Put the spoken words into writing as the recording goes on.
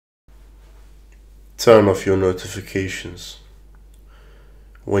Turn off your notifications.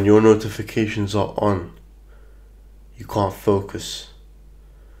 When your notifications are on, you can't focus.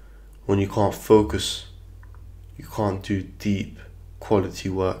 When you can't focus, you can't do deep quality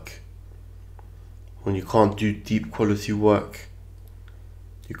work. When you can't do deep quality work,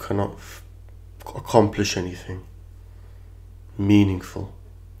 you cannot accomplish anything meaningful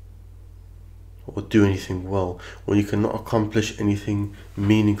or do anything well. When you cannot accomplish anything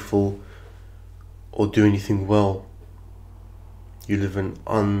meaningful or do anything well, you live an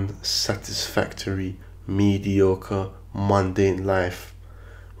unsatisfactory, mediocre, mundane life.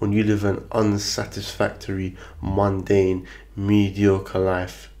 When you live an unsatisfactory, mundane, mediocre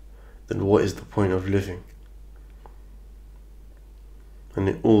life, then what is the point of living? And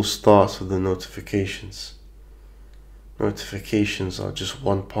it all starts with the notifications. Notifications are just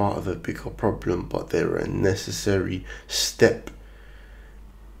one part of a bigger problem, but they're a necessary step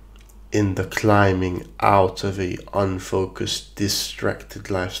in the climbing out of a unfocused, distracted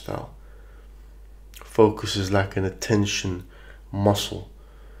lifestyle. Focus is like an attention muscle.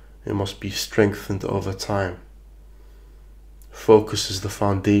 It must be strengthened over time. Focus is the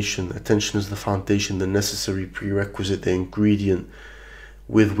foundation. Attention is the foundation, the necessary prerequisite, the ingredient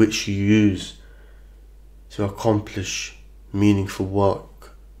with which you use to accomplish meaningful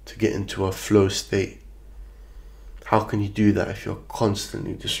work, to get into a flow state. How can you do that if you're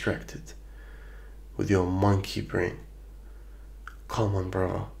constantly distracted with your monkey brain? Come on,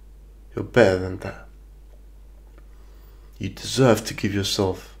 brother. You're better than that. You deserve to give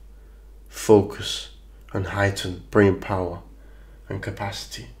yourself focus and heightened brain power and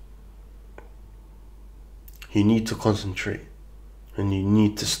capacity. You need to concentrate, and you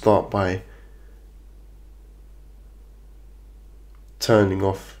need to start by turning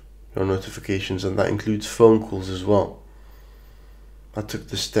off your notifications, and that includes phone calls as well. I took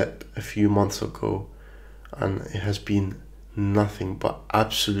the step a few months ago, and it has been nothing but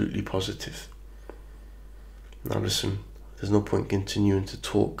absolutely positive. Now listen, there's no point continuing to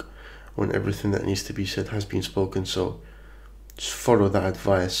talk when everything that needs to be said has been spoken, so just follow that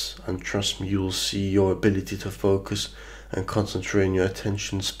advice, and trust me, you will see your ability to focus and concentrate on your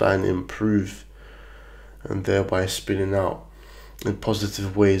attention span improve, and thereby spilling out in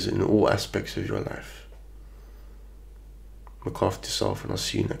positive ways in all aspects of your life. Look after yourself, and I'll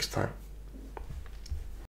see you next time.